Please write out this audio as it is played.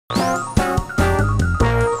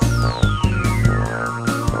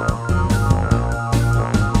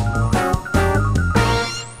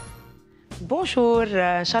بونجور،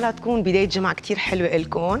 ان شاء الله تكون بدايه جمعه كثير حلوه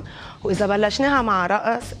لكم، واذا بلشناها مع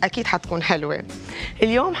رقص اكيد حتكون حلوه.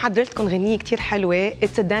 اليوم حضرت لكم غنيه كثير حلوه،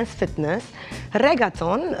 اتس دانس فتنس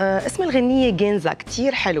ريغاتون. اسم الغنيه جينزا،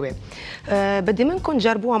 كثير حلوه. بدي منكم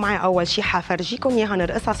تجربوها معي. اول شيء حفرجيكم اياها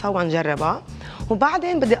نرقصها سوا نجربها،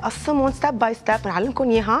 وبعدين بدي اقسمهم ستيب باي ستيب نعلمكم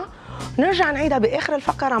اياها، نرجع نعيدها باخر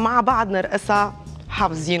الفقره مع بعض نرقصها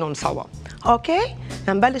حافظينهم سوا. اوكي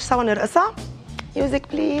نبلش سوا نرقصها. Music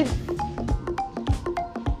please.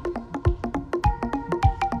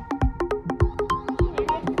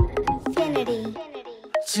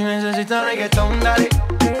 Si necesitas reggaetón, dale.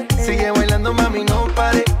 Sigue bailando, mami, no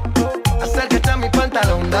pare. Acércate a mi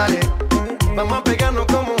pantalón, dale. Vamos a pegarnos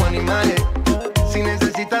como animales. Si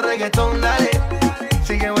necesitas reggaetón, dale.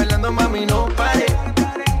 Sigue bailando, mami, no pare.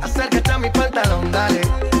 Acércate a mi pantalón, dale.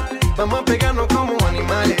 Vamos a pegarnos como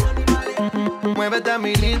animales. Muévete a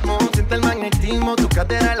mi ritmo, siente el magnetismo. Tu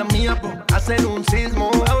cadera es la mía, hacen un sismo.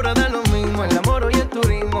 Ahora da lo mismo, el amor y el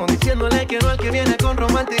turismo. Diciéndole que no al que viene con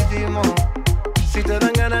romanticismo. Si te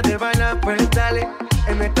dan ganas de bailar, pues dale.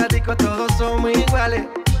 En el estático todos somos iguales.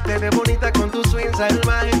 Te ves bonita con tu swing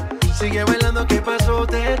salvaje. Sigue bailando, ¿qué pasó?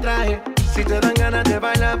 Te traje. Si te dan ganas de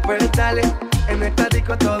bailar, pues dale. En el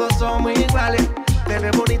estático todos somos iguales. Te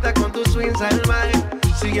ves bonita con tu swing salvaje.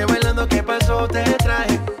 Sigue bailando, ¿qué pasó? Te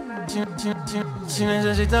traje. Si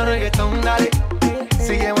necesitas reggaetón, dale.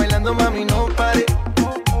 Sigue bailando, mami, no pare.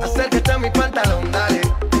 Acércate a mi pantalón, dale.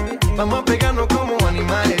 Vamos a pegarnos como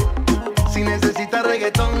animales. Si necesitas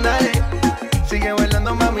reggaetón, dale. Sigue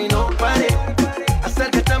bailando, mami, no pare.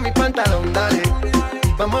 Acércate a mi pantalón, dale.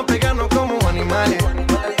 Vamos a pegarnos como animales.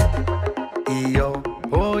 Y yo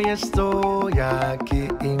hoy estoy aquí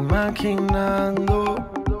imaginando.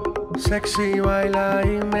 Sexy baila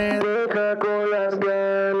y me deja con las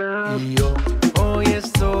ganas. Y yo hoy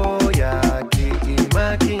estoy aquí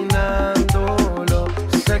imaginándolo.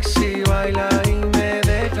 Sexy baila y me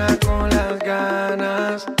deja con las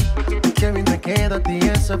ganas. Qué bien te queda a ti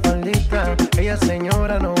esa faldita. Ella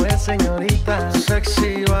señora, no es señorita.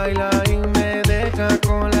 Sexy baila y me deja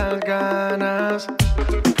con las ganas.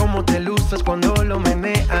 Cómo te luces cuando lo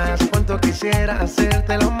meneas. Cuánto quisiera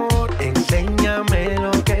hacerte el amor. Enséñame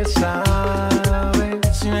lo que sabes.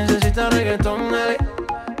 Si necesitas reggaetón, dale.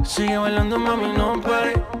 Sigue bailando, mami, no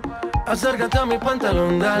pare. Acércate a mi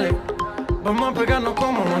pantalón, dale. Vamos a pegarnos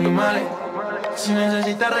como animales. Si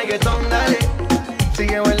necesitas reggaetón, dale.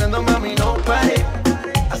 Sigue bailando, mami, no pare.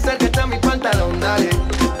 Acércate a mi pantalón, dale.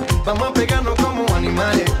 Vamos a pegarnos como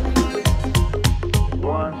animales.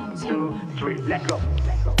 1, 2, 3, let's go.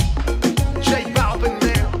 J Balvin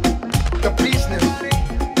there, The Business,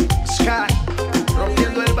 Sky,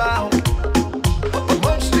 rompiendo el bajo.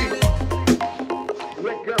 Mostly,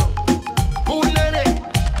 let's go. Bullet,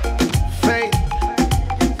 Faith,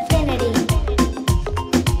 Infinity.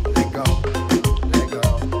 let go, let go,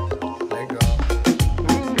 let go,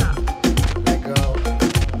 let go,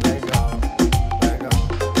 let go, let go.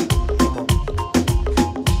 Come on,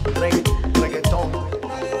 reggaeton.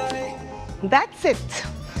 That's it.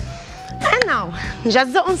 And now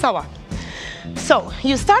نجزئهم سوا. So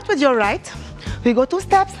you start with your right. We go 2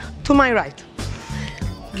 steps to my right.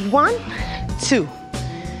 1, 2.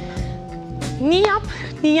 Knee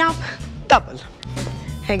up, double.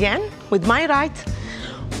 Again with my right.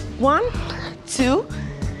 1, 2.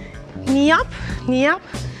 Knee up,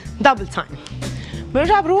 double time.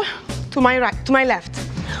 برجع بروح to my right, to my left.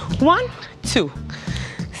 1, 2.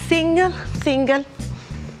 Single.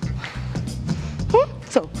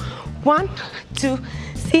 So 1, 2,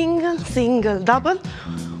 single, double.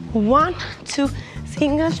 1, 2,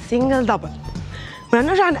 single, double. When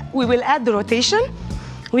we will add the rotation.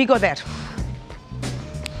 We go there.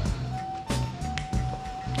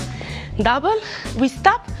 Double, we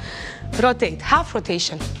stop, rotate, half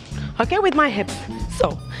rotation. Okay, with my hips. So,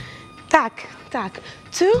 tack,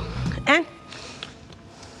 2, and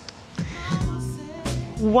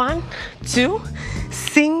 1, 2,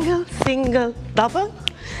 single, double,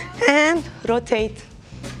 and rotate.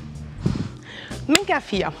 من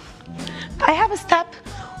كافية. I have a step.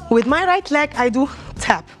 With my right leg, I do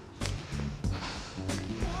tap.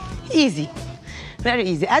 Easy, very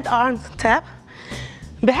easy. Add arm, tap.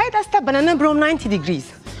 بهيدا step بدنا نبرم 90 degrees.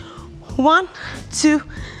 1, 2,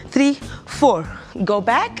 3, 4. Go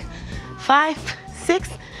back. 5, 6,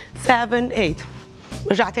 7, 8.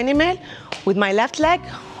 برجع تاني ميل. With my left leg.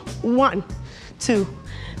 1, 2,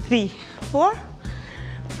 3, 4,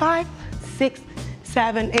 5, 6,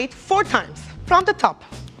 7, 8. 4 times from the top.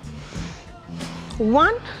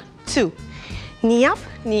 1, 2. Knee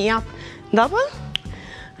up, double.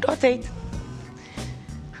 Rotate.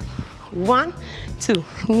 1, 2,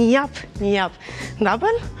 knee up,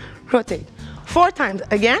 double, rotate. 4 times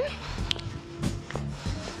again,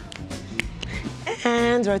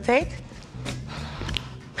 and rotate,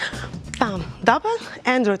 bam, double,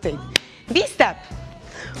 and rotate. V-step,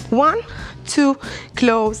 1, 2,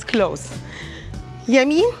 close, close.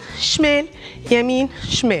 يمين, شمال, يمين,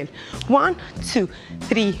 شمال. 1, 2,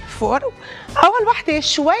 3, 4. أول واحدة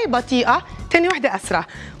شوي بطيئة، تاني واحدة أسرع.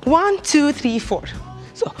 1, 2, 3, 4.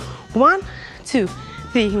 So 1, 2,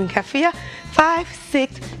 3 بنكفيها. 5,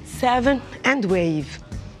 6, 7 and wave.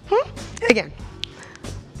 Again.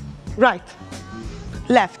 Right,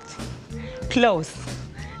 left, close,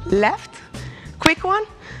 left, quick one.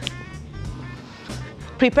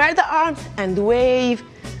 Prepare the arms and wave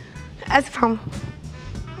as if I'm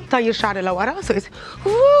طير شعري لورا. So it's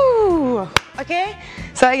woo. Okay?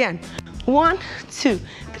 So again, 1, 2,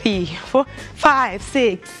 3, 4, 5,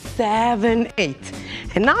 6, 7, 8.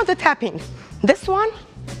 And now the tapping. This one,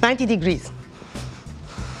 90 degrees.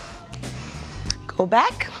 Go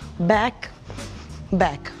back, back,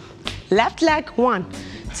 back. Left leg, 1,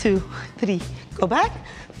 2, 3. Go back,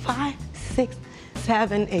 5, 6,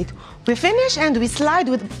 7, 8. We finish and we slide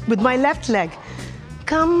with my left leg.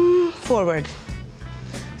 Come forward.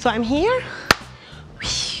 So I'm here,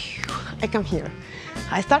 I come here.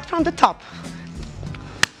 I start from the top.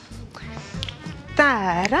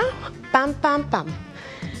 Ta-da, pam, pam, pam.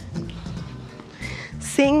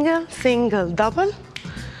 Single, single, double,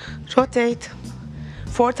 rotate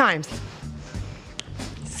 4 times.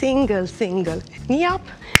 Single, single, knee up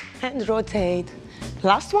and rotate.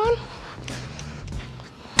 Last one.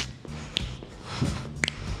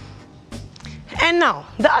 And now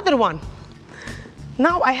the other one.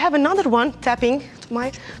 Now I have another one tapping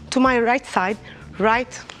to my right side,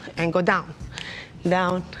 right, and go down,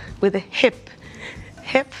 down with a hip,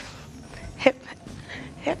 hip, hip,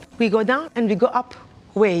 hip. We go down and we go up,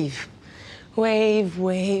 wave, wave,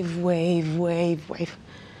 wave, wave, wave, wave.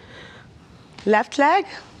 Left leg,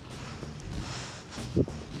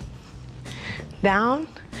 down,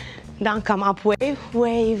 down, come up, wave,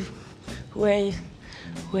 wave, wave,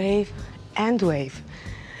 wave, and wave.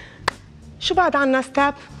 شو بعد عنا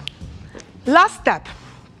step? Last step.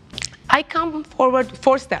 I come forward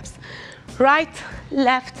 4 steps. Right,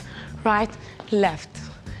 left, right, left.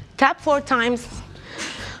 Tap 4 times.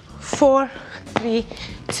 4, 3,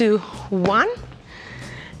 2, 1.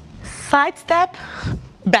 Side step,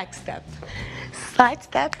 back step. Side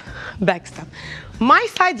step, back step. My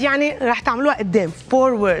side يعني راح تعملوها قدام.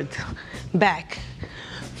 Forward, back,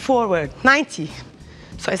 forward, 90.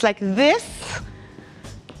 So it's like this,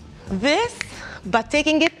 this, but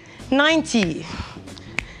taking it 90.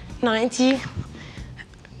 90.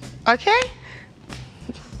 Okay?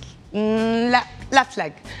 Left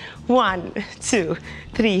leg. 1, 2,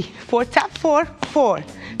 3, 4. Tap 4, 4,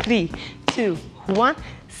 3, 2, 1.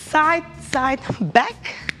 Side, side,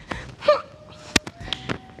 back.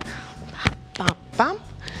 Bam, bam.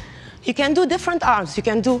 You can do different arms. You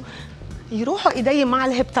can do يروحوا ايدي مع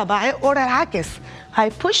الهب تبعي or العكس. I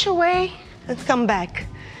push away and come back.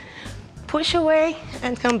 Push away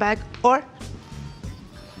and come back, or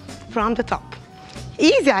from the top.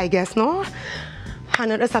 Easy, I guess, no?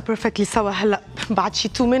 حنرقصها perfectly سوا هلا بعد شي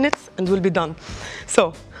 2 minutes and we'll be done.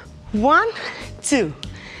 So 1, 2,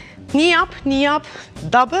 knee up,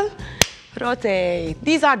 double, rotate.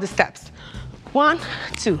 These are the steps. 1,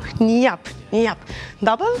 2, knee up,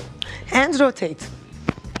 double, and rotate.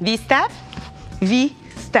 V step, V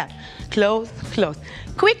step. Close, close.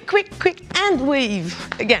 Quick, quick, quick, and wave.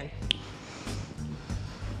 Again.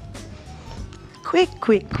 Quick,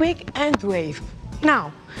 quick, quick, and wave.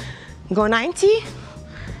 Now, go 90,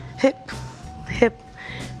 hip, hip,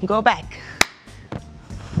 go back.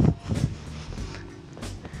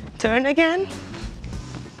 Turn again.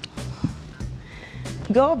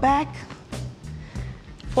 Go back.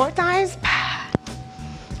 4 times.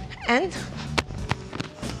 And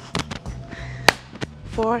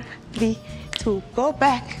 4, 3, 2, go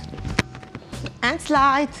back. And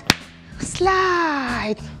slide,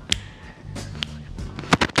 slide.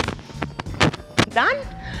 Done?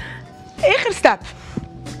 آخر step.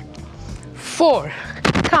 4,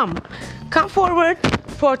 come forward,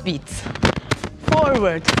 4 beats.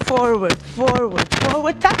 Forward, forward, forward,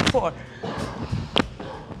 forward, tap 4.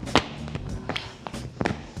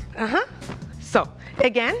 So,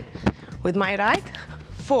 again, with my right,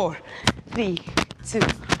 4, 3, 2,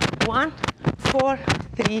 1, 4,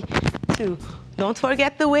 3, 2. Don't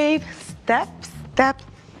forget the wave. Step, step.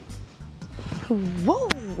 Whoa.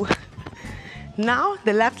 Now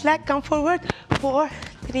the left leg come forward. 4,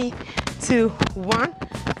 3, 2, 1.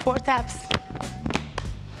 4 taps.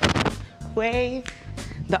 wave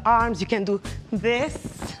the arms. You can do this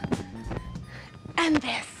and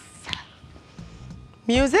this.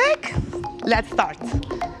 Music, let's start.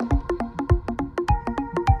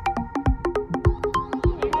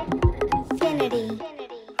 Infinity.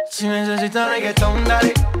 Si necesitas reggaetón,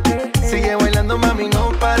 dale. Sigue bailando, mami, no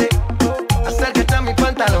pare. Acércate a mi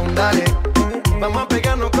pantalón, dale. Vamos a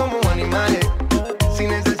pegarnos como animales. Si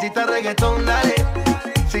necesitas reggaetón, dale.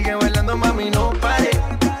 Sigue bailando, mami, no pare.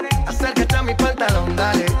 Acércate a mi pantalón,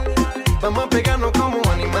 dale. Vamos a pegarnos como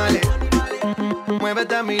animales.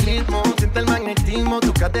 Muévete a mi ritmo, siente el magnetismo.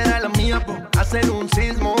 Tu cadera es la mía, po, hacen un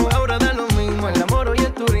sismo. Ahora da lo mismo, el amor y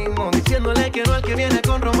el turismo. Diciéndole que no al que viene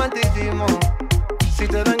con romanticismo. Si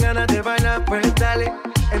te dan ganas de bailar, pues dale.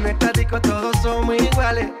 En esta disco todos somos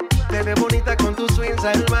iguales. Te ves bonita con tu swing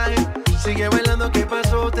salvaje. Sigue bailando, ¿qué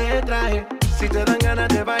pasó? Te traje. Si te dan ganas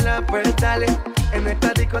de bailar, pues dale. En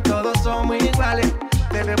esta disco todos somos iguales.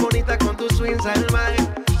 Te ves bonita con tu swing salvaje.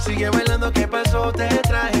 Sigue bailando, ¿qué pasó? Te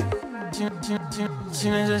traje. Si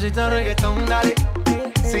necesitas reggaetón, dale.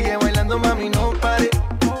 Sigue bailando, mami, no pare.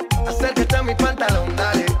 Acércate a mi pantalón,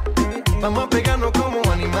 dale. Vamos a pegarnos como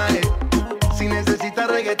animales. Si necesitas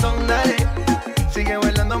reggaetón, dale. Sigue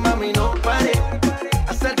bailando, mami, no pare.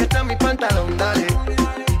 Acércate a mi pantalón, dale.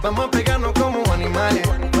 Vamos a pegarnos como animales.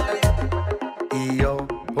 Y yo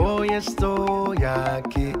hoy estoy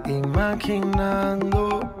aquí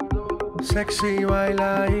imaginando. Sexy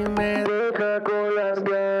baila y me deja con las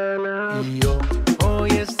ganas. Y yo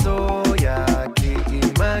hoy estoy aquí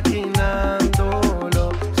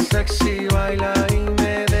imaginándolo. Sexy baila y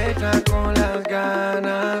me deja con las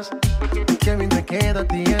ganas. Qué bien te queda a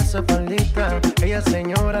ti esa faldita. Ella es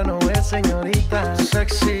señora, no es señorita.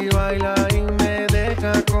 Sexy baila y me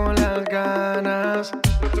deja con las ganas.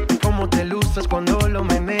 Cómo te luces cuando lo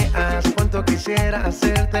meneas. Cuánto quisiera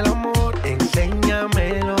hacerte el amor.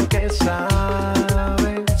 Enséñame lo que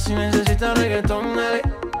sabes. Si necesitas reggaetón, dale.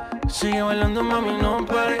 Sigue bailando, mami, no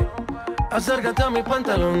pare. Acércate a mi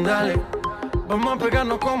pantalón, dale. Vamos a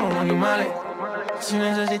pegarnos como animales. Si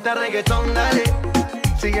necesitas reggaetón, dale.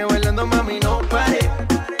 Sigue bailando, mami, no pare.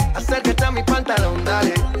 Acércate a mi pantalón,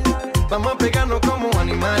 dale. Vamos a pegarnos como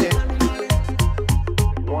animales.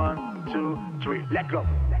 1, 2, 3, let's go.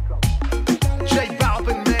 J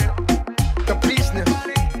Balvin, man, The Business,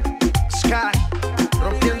 Sky,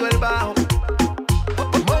 rompiendo el bajo.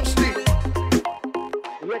 Mostly,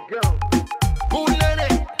 let's go.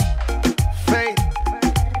 Bullet, Faith,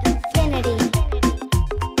 Infinity.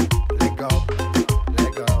 let go,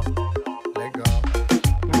 let go, let go,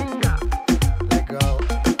 let go,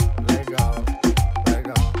 let go, let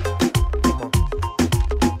go. Come on,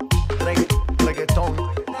 reggaeton.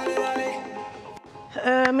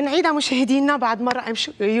 منعيدها مشاهدينا بعد مرة. I'm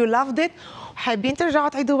sure you loved it. وحابين ترجعوا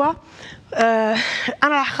تعيدوها.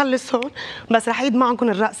 أنا رح أخلص هون بس رح أعيد معكم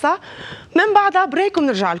الرقصة. من بعدها بريك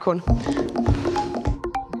وبنرجع لكم.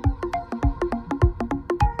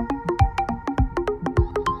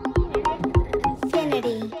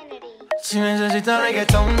 Infinity. Si necesitas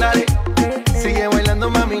reggaetón, dale. Sigue bailando,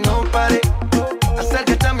 mami, no pare.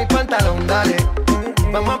 Acércate a mi pantalón, dale.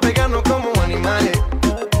 Vamos a pegarnos como animales.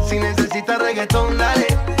 Si necesitas reggaetón, dale.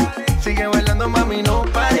 Sigue bailando, mami, no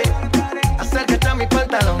pare. Acércate a mi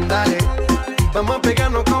pantalón, dale. Vamos a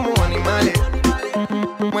pegarnos como animales.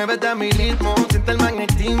 Muévete a mi ritmo, siente el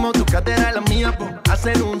magnetismo. Tu cadera es la mía, po,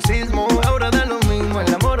 hacen un sismo. Ahora da lo mismo,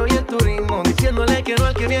 el amor y el turismo. Diciéndole que no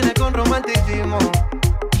al que viene con romanticismo.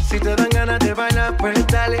 Si te dan ganas de bailar, pues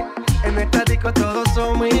dale. En esta disco todos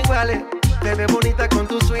somos iguales. Te ves bonita con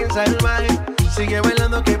tu swing salvaje. Sigue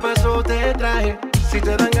bailando, ¿qué pasó? Te traje. Si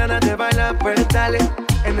te dan ganas de bailar, pues dale.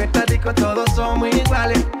 En esta disco todos somos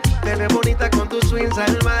iguales. Te ves bonita con tu swing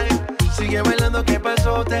salvaje. Sigue bailando, ¿qué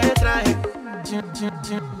pasó? Te traje.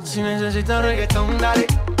 Si necesitas reggaetón, dale.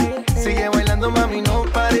 Sigue bailando, mami, no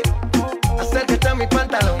pare. Acércate a mi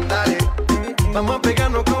pantalón, dale. Vamos a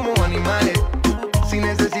pegarnos como animales. Si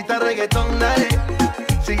necesitas reggaetón, dale.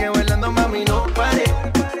 Sigue bailando, mami, no pare.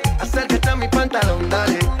 Acércate a mi pantalón,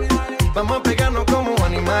 dale. Vamos a pegarnos como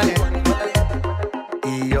animales.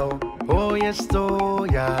 Y yo hoy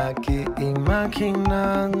estoy aquí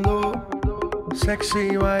imaginando.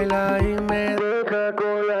 Sexy baila y me deja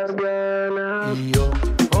con las ganas. Y yo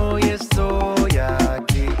hoy estoy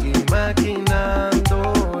aquí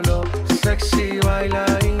imaginándolo. Sexy baila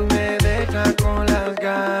y me deja con las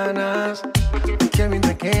ganas. Qué bien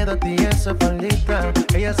te queda a ti esa faldita.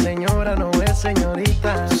 Ella es señora, no es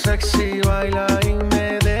señorita. Sexy baila y me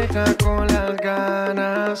deja con las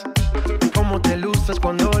ganas. Cómo te luces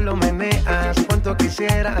cuando lo meneas. Cuánto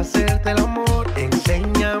quisiera hacerte el amor.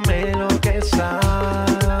 Enséñame lo que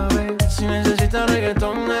sabes. Si necesitas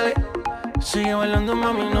reggaetón, dale. Sigue bailando,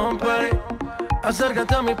 mami, no pare.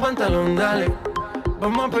 Acércate a mi pantalón, dale.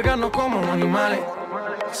 Vamos a pegarnos como animales.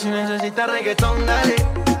 Si necesitas reggaetón, dale.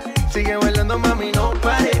 Sigue bailando, mami, no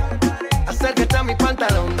pare. Acércate a mi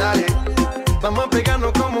pantalón, dale. Vamos a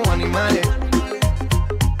pegarnos como animales.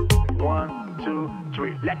 1, 2,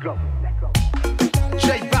 3, let's go.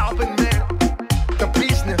 J Balvin, man.